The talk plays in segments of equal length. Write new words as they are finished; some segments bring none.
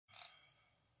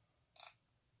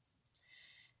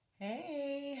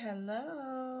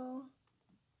hello.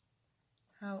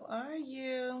 How are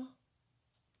you?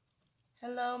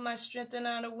 Hello, my Strength and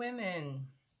Honor women.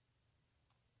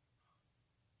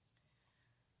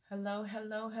 Hello,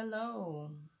 hello,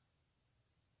 hello.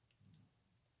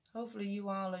 Hopefully you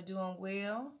all are doing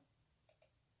well.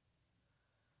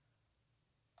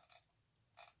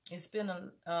 It's been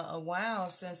a while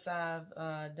since I've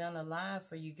done a live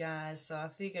for you guys, so I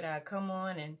figured I'd come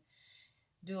on and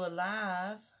do a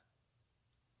live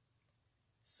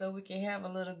so we can have a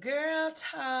little girl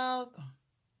talk.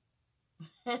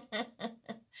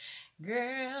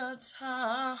 Girl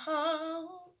talk.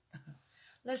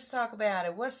 Let's talk about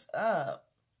it. What's up?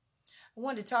 I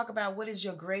wanted to talk about what is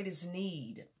your greatest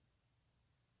need.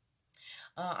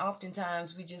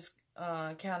 Oftentimes we just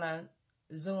kind of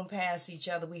zoom past each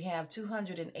other. We have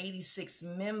 286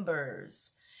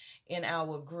 members in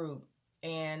our group,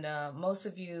 and most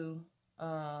of you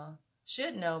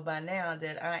should know by now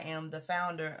that I am the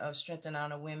founder of Strength and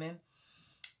Honor Women.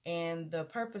 And the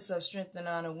purpose of Strength and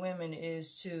Honor Women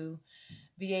is to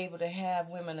be able to have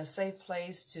women a safe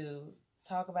place to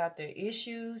talk about their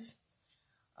issues,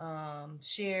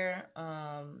 share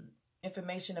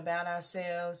information about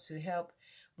ourselves, to help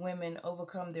women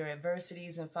overcome their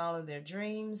adversities and follow their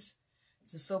dreams,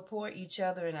 to support each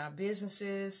other in our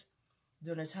businesses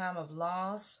during a time of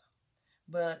loss.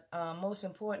 But most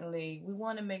importantly, we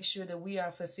want to make sure that we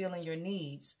are fulfilling your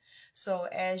needs. So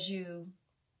as you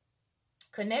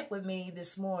connect with me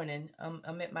this morning,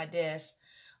 I'm at my desk.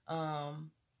 I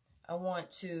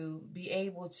want to be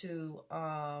able to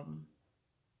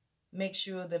make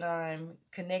sure that I'm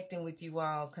connecting with you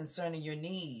all concerning your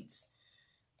needs.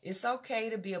 It's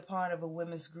okay to be a part of a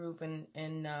women's group and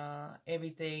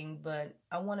everything, but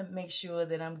I want to make sure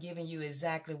that I'm giving you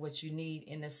exactly what you need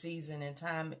in a season and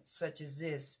time such as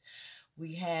this.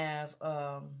 We have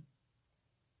a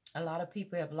lot of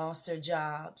people have lost their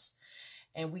jobs,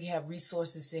 and we have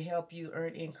resources to help you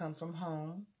earn income from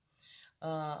home.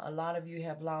 A lot of you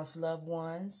have lost loved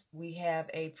ones. We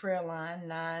have a prayer line,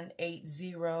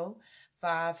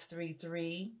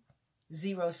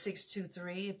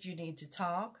 980-533-0623 if you need to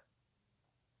talk.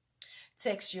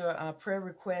 Text your prayer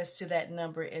request to that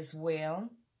number as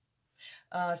well.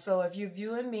 So if you're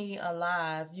viewing me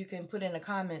live, you can put in the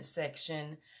comment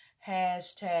section,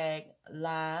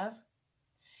 #live.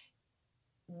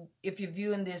 If you're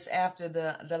viewing this after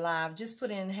the live, just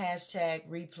put in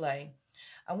 #replay.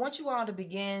 I want you all to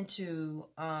begin to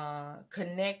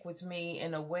connect with me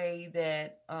in a way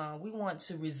that we want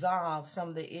to resolve some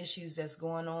of the issues that's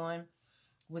going on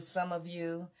with some of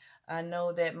you. I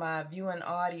know that my viewing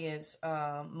audience,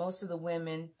 most of the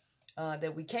women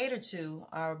that we cater to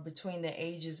are between the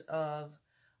ages of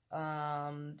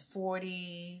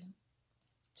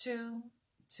 42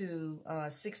 to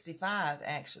 65,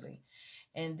 actually.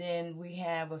 And then we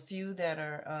have a few that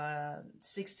are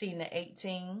 16 to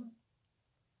 18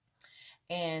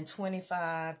 and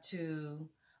 25 to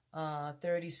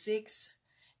 36.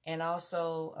 And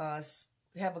also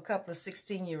we have a couple of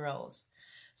 16-year-olds.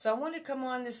 So I wanted to come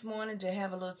on this morning to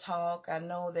have a little talk. I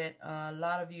know that a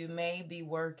lot of you may be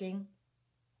working,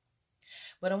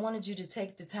 but I wanted you to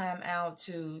take the time out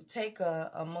to take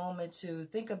a moment to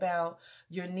think about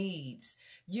your needs.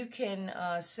 You can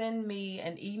send me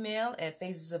an email at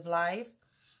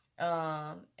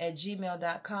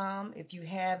phasesoflife@gmail.com if you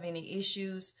have any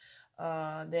issues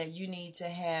that you need to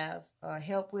have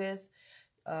help with.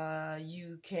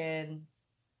 You can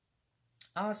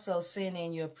also send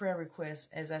in your prayer requests,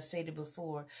 as I stated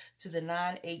before, to the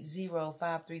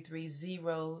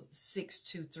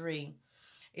 980-533-0623.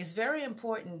 It's very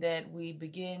important that we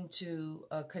begin to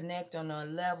connect on a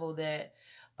level that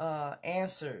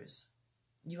answers.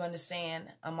 You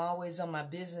understand? I'm always on my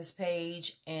business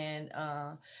page, and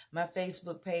my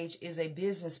Facebook page is a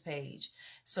business page.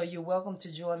 So you're welcome to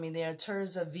join me there.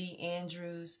 Terza V.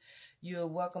 Andrews, you're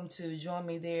welcome to join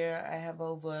me there. I have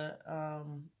over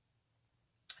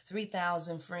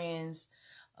 3,000 friends,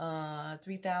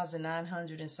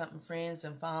 3,900 and something friends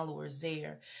and followers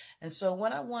there. And so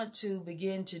what I want to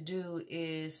begin to do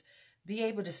is be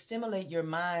able to stimulate your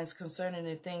minds concerning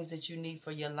the things that you need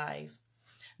for your life.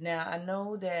 Now, I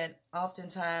know that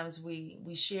oftentimes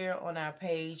we share on our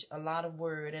page a lot of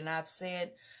word, and I've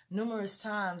said numerous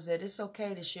times that it's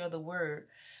okay to share the word.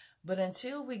 But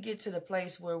until we get to the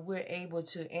place where we're able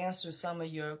to answer some of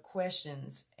your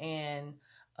questions and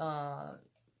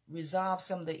resolve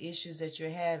some of the issues that you're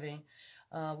having.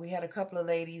 We had a couple of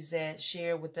ladies that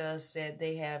shared with us that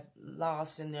they have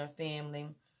loss in their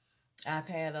family. I've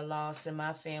had a loss in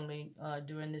my family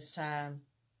during this time.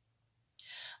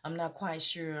 I'm not quite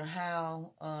sure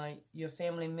how your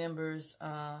family members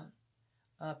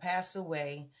passed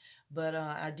away, but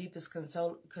our deepest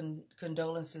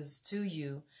condolences to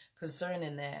you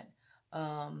concerning that.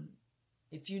 Um,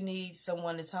 if you need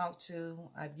someone to talk to,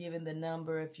 I've given the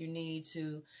number. If you need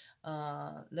to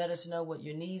let us know what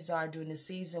your needs are during the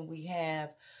season, we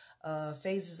have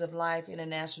Phases of Life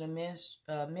International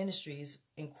Ministries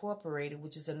Incorporated,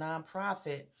 which is a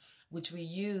nonprofit, which we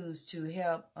use to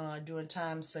help during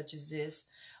times such as this.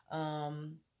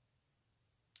 Um,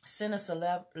 Send us a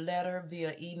letter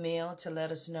via email to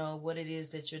let us know what it is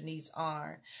that your needs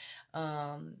are.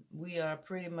 We are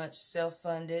pretty much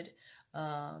self-funded.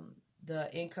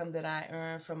 The income that I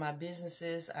earn from my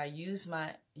businesses, I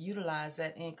utilize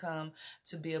that income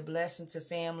to be a blessing to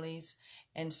families.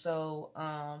 And so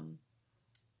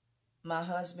my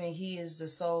husband, he is the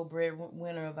sole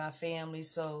breadwinner of our family.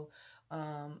 So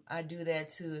I do that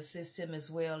to assist him as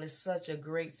well. It's such a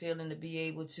great feeling to be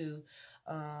able to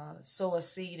sow a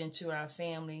seed into our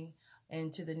family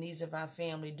and to the needs of our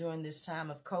family during this time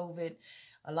of COVID.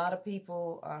 A lot of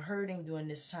people are hurting during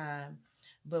this time,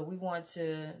 but we want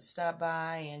to stop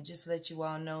by and just let you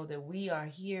all know that we are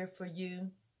here for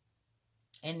you.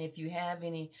 And if you have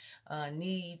any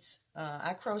needs,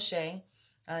 I crochet.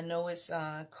 I know it's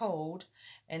cold,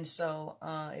 and so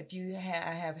if you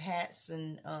I have hats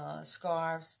and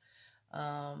scarves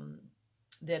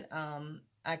that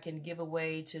I can give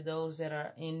away to those that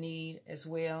are in need as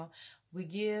well. We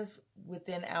give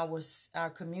within our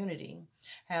community.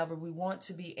 However, we want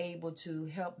to be able to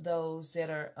help those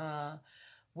that are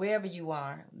wherever you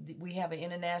are. We have an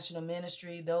international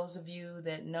ministry. Those of you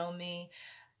that know me,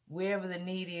 wherever the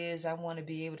need is, I want to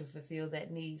be able to fulfill that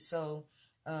need. So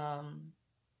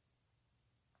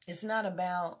it's not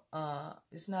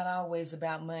always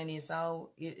about money.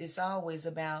 It's always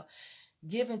about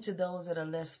giving to those that are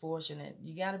less fortunate.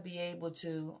 You got to be able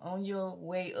to, on your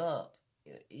way up,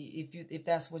 if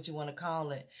that's what you want to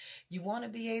call it, you want to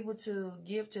be able to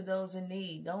give to those in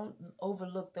need. Don't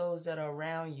overlook those that are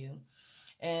around you.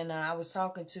 And I was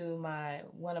talking to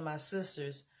one of my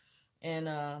sisters, and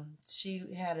she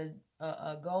had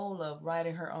a goal of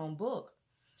writing her own book,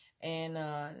 and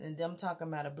I'm talking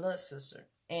about a blood sister.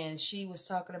 And she was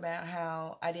talking about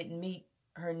how I didn't meet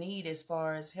her need as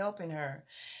far as helping her.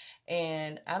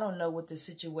 And I don't know what the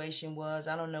situation was.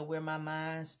 I don't know where my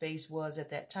mind space was at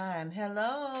that time.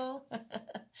 Hello,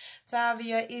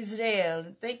 Tavia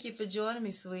Israel. Thank you for joining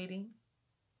me, sweetie.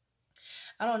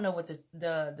 I don't know what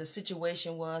the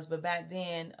situation was, but back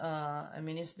then, I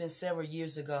mean, it's been several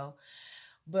years ago.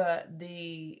 But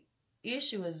the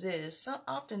issue is this.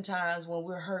 Oftentimes when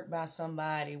we're hurt by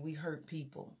somebody, we hurt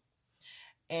people.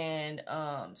 And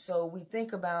so we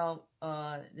think about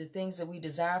the things that we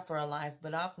desire for our life,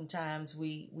 but oftentimes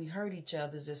we hurt each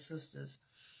other as sisters.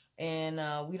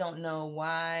 And we don't know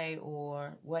why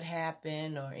or what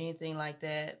happened or anything like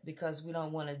that, because we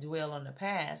don't want to dwell on the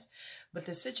past. But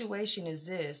the situation is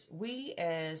this. We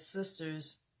as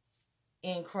sisters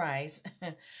in Christ,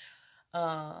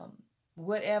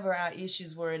 whatever our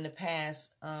issues were in the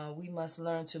past, we must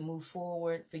learn to move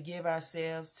forward, forgive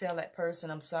ourselves, tell that person,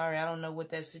 I'm sorry, I don't know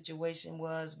what that situation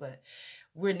was, but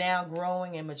we're now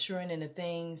growing and maturing in the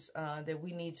things that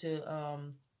we need to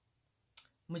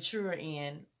mature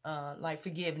in, like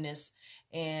forgiveness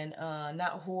and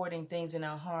not hoarding things in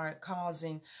our heart,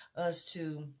 causing us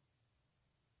to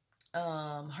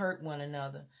hurt one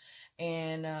another.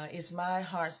 And it's my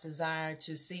heart's desire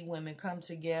to see women come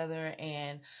together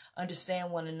and understand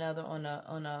one another on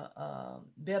a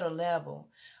better level.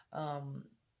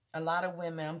 A lot of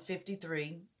women, I'm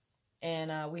 53,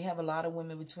 and we have a lot of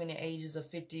women between the ages of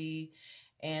 50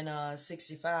 and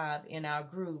 65 in our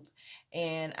group.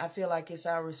 And I feel like it's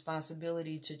our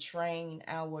responsibility to train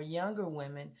our younger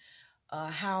women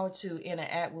how to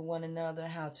interact with one another,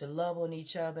 how to love on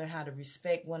each other, how to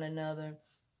respect one another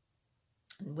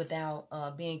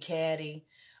without being catty,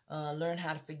 learn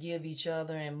how to forgive each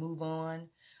other and move on,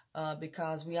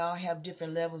 because we all have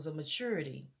different levels of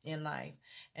maturity in life.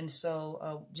 And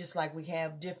so just like we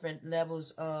have different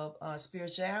levels of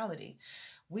spirituality,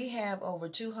 we have over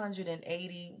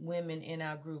 280 women in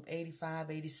our group,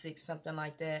 85, 86, something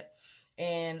like that.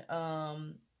 And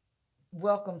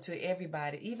welcome to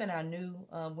everybody, even our new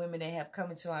women that have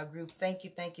come into our group. Thank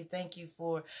you, thank you, thank you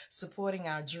for supporting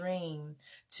our dream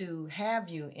to have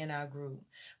you in our group.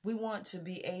 We want to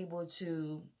be able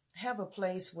to have a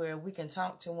place where we can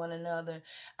talk to one another.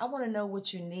 I want to know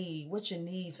what you need, what your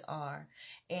needs are.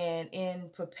 And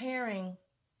in preparing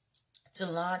to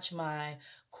launch my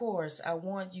course, I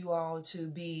want you all to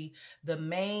be the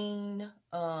main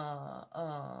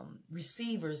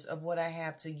receivers of what I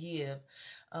have to give.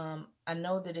 I I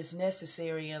know that it's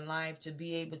necessary in life to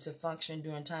be able to function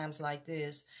during times like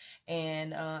this.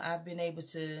 And I've been able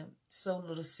to sow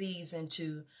little seeds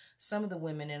into some of the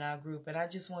women in our group. And I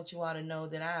just want you all to know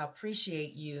that I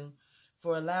appreciate you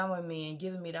for allowing me and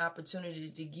giving me the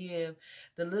opportunity to give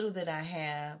the little that I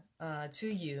have to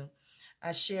you.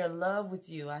 I share love with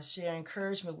you. I share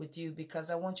encouragement with you because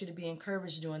I want you to be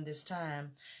encouraged during this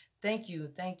time. Thank you,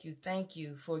 thank you, thank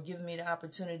you for giving me the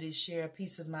opportunity to share a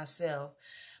piece of myself.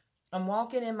 I'm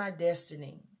walking in my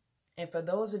destiny. And for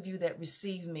those of you that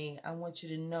receive me, I want you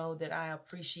to know that I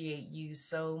appreciate you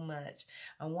so much.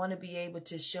 I want to be able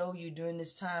to show you during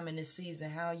this time and this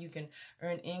season how you can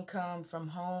earn income from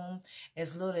home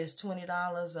as little as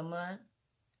 $20 a month.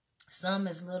 Some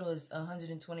as little as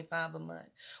 $125 a month.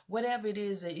 Whatever it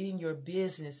is in your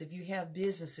business, if you have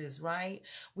businesses, right?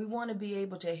 We want to be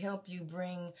able to help you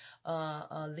bring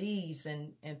leads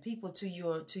and people to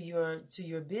your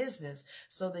business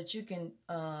so that you can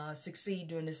succeed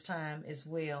during this time as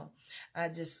well. I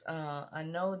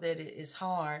know that it is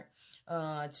hard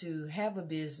to have a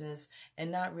business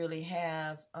and not really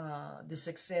have the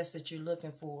success that you're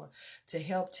looking for, to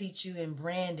help teach you in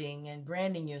branding and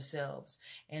branding yourselves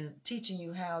and teaching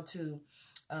you how to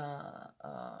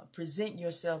present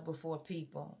yourself before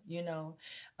people.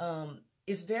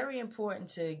 It's very important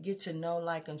to get to know,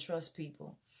 like, and trust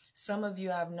people. Some of you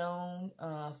I've known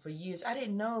for years. I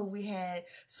didn't know we had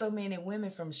so many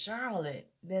women from Charlotte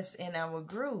that's in our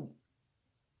group.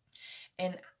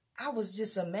 And I was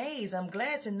just amazed. I'm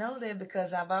glad to know that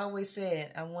because I've always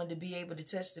said I wanted to be able to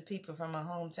touch the people from my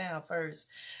hometown first.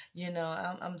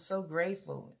 I'm so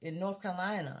grateful in North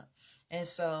Carolina. And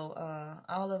so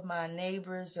all of my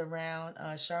neighbors around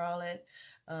Charlotte,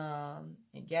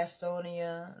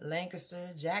 Gastonia,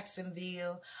 Lancaster,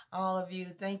 Jacksonville, all of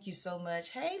you, thank you so much.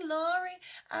 Hey, Lori,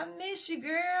 I miss you,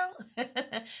 girl.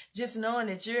 Just knowing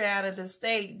that you're out of the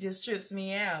state just trips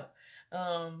me out.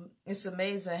 It's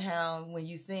amazing how when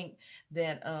you think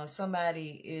that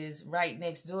somebody is right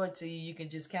next door to you, you can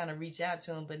just kind of reach out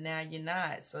to them, but now you're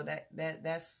not. So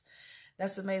that's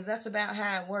amazing. That's about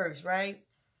how it works, right?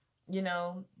 You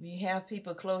have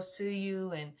people close to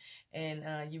you,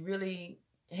 and you really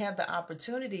have the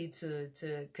opportunity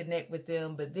to connect with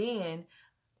them, but then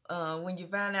when you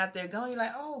find out they're gone, you're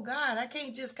like, oh God, I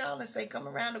can't just call and say, come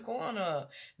around the corner,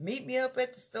 meet me up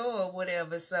at the store or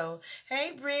whatever. So,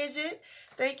 hey, Bridget,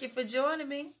 thank you for joining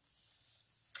me.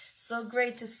 So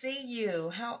great to see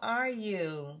you. How are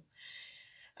you?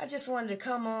 I just wanted to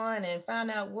come on and find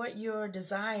out what your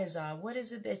desires are. What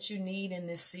is it that you need in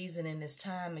this season, in this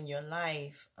time in your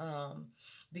life?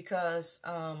 Because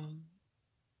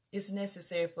it's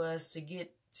necessary for us to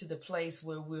get to the place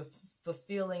where we're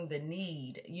fulfilling the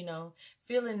need,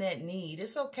 feeling that need.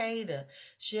 It's okay to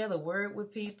share the word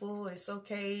with people. It's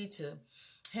okay to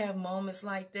have moments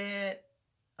like that,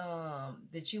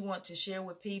 that you want to share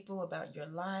with people about your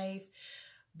life.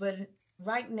 But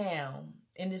right now,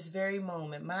 in this very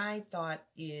moment, my thought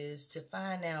is to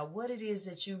find out what it is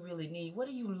that you really need. What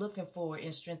are you looking for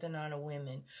in Strength and Honor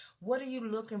Women? What are you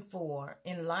looking for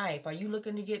in life? Are you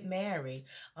looking to get married?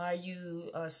 Are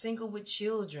you single with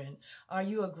children? Are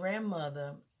you a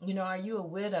grandmother? Are you a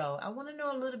widow? I want to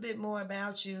know a little bit more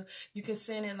about you. You can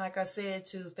send it, like I said,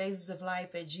 to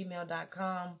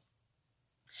phasesoflife@gmail.com.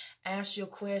 Ask your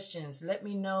questions. Let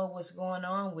me know what's going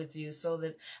on with you so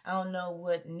that I'll know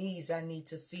what needs I need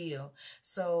to feel.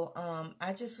 So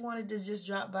I just wanted to just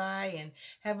drop by and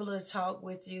have a little talk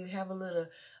with you, have a little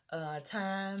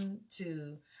time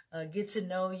to get to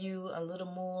know you a little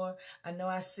more. I know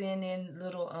I send in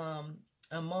little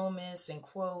moments and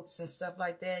quotes and stuff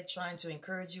like that, trying to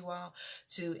encourage you all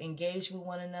to engage with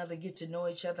one another, get to know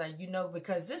each other,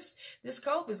 because this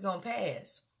COVID is going to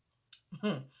pass.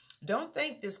 Don't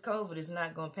think this COVID is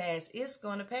not going to pass. It's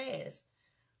going to pass.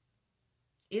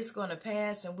 It's going to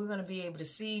pass, and we're going to be able to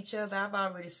see each other. I've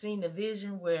already seen the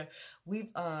vision where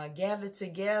we've gathered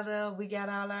together. We got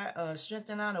all our Strength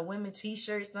and Honor Women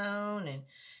t-shirts on and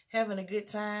having a good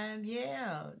time.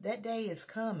 Yeah, that day is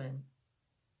coming.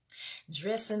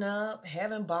 Dressing up,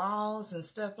 having balls and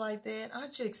stuff like that.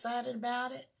 Aren't you excited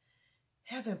about it?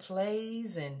 Having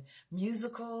plays and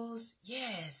musicals.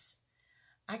 Yes.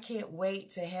 I can't wait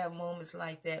to have moments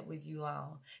like that with you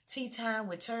all. Tea time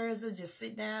with Terza, just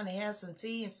sit down and have some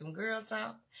tea and some girl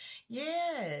talk.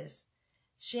 Yes.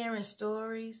 Sharing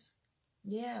stories.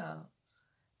 Yeah.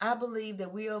 I believe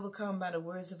that we overcome by the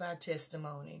words of our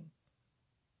testimony.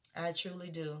 I truly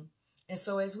do. And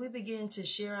so as we begin to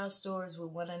share our stories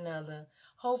with one another,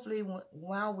 hopefully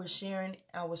while we're sharing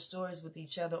our stories with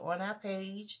each other on our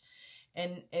page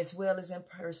and as well as in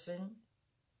person,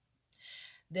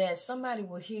 that somebody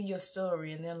will hear your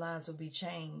story and their lives will be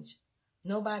changed.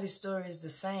 Nobody's story is the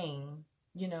same.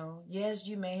 You know, yes,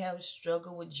 you may have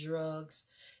struggled with drugs.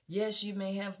 Yes, you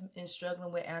may have been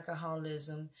struggling with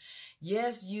alcoholism.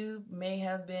 Yes, you may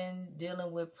have been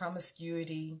dealing with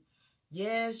promiscuity.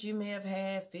 Yes, you may have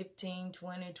had 15,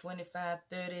 20, 25,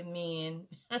 30 men,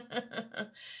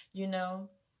 you know,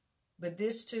 but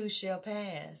this too shall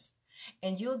pass.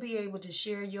 And you'll be able to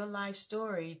share your life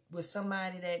story with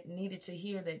somebody that needed to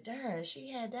hear that, darn,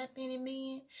 she had that many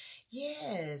men?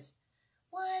 Yes.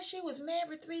 What? She was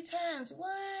married 3 times.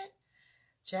 What?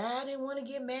 Child, I didn't want to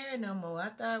get married no more. I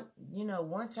thought,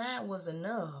 one time was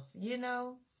enough,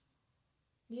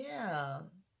 Yeah.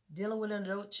 Dealing with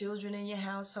adult children in your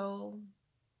household,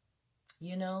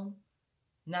 you know,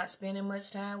 not spending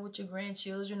much time with your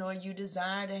grandchildren, or you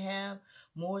desire to have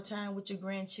more time with your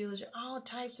grandchildren, all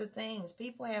types of things.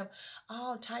 People have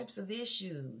all types of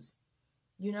issues.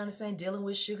 You know what I'm saying? Dealing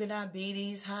with sugar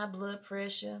diabetes, high blood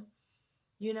pressure,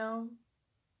 you know.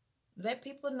 Let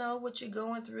people know what you're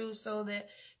going through so that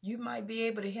you might be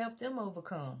able to help them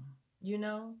overcome, you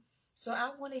know. So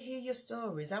I want to hear your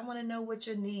stories. I want to know what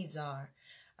your needs are.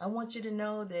 I want you to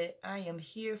know that I am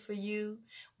here for you.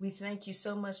 We thank you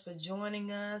so much for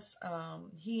joining us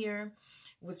here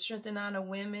with Strength and Honor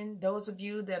Women. Those of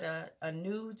you that are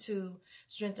new to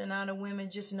Strength and Honor Women,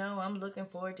 just know I'm looking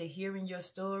forward to hearing your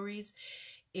stories.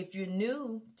 If you're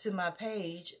new to my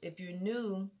page, if you're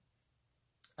new,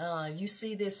 you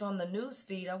see this on the news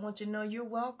feed, I want you to know you're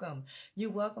welcome.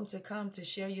 You're welcome to come to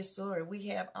share your story. We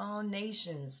have all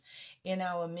nations in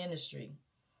our ministry.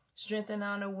 Strength and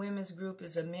Honor Women's Group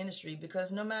is a ministry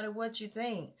because no matter what you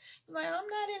think, you're like, I'm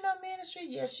not in no ministry.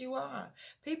 Yes, you are.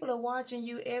 People are watching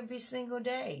you every single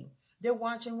day. They're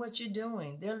watching what you're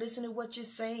doing. They're listening to what you're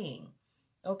saying.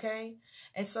 Okay?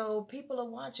 And so people are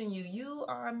watching you. You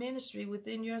are a ministry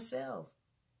within yourself.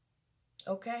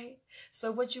 Okay,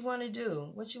 so what you want to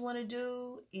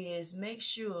do is make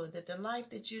sure that the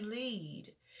life that you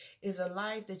lead is a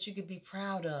life that you could be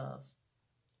proud of.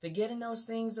 Forgetting those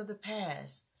things of the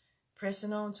past,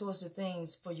 pressing on towards the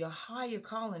things, for your higher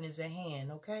calling is at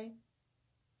hand. Okay,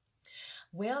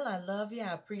 well, I love you.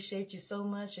 I appreciate you so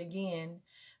much. Again,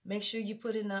 make sure you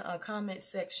put in a comment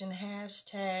section,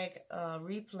 hashtag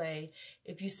replay,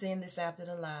 if you're seeing this after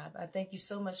the live. I thank you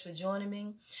so much for joining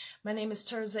me. My name is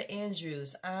Terza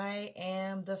Andrews. I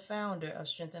am the founder of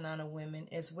Strength and Honor Women,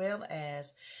 as well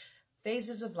as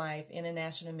Phases of Life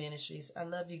International Ministries. I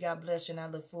love you. God bless you. And I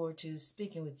look forward to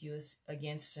speaking with you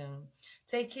again soon.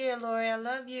 Take care, Lori. I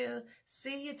love you.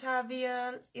 See you,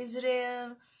 Tavia,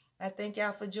 Israel. I thank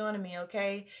y'all for joining me,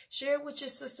 okay? Share it with your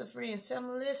sister friends. Tell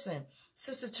them, listen,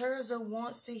 Sister Terza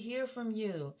wants to hear from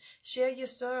you. Share your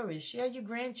stories. Share your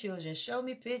grandchildren. Show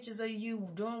me pictures of you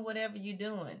doing whatever you're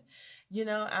doing. You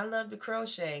know, I love to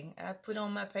crochet. I put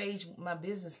on my page, my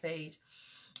business page,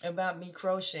 about me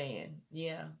crocheting.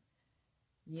 Yeah.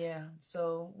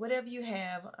 So whatever you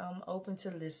have, I'm open to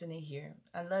listening here.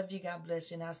 I love you. God bless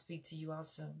you. And I'll speak to you all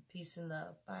soon. Peace and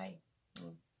love. Bye.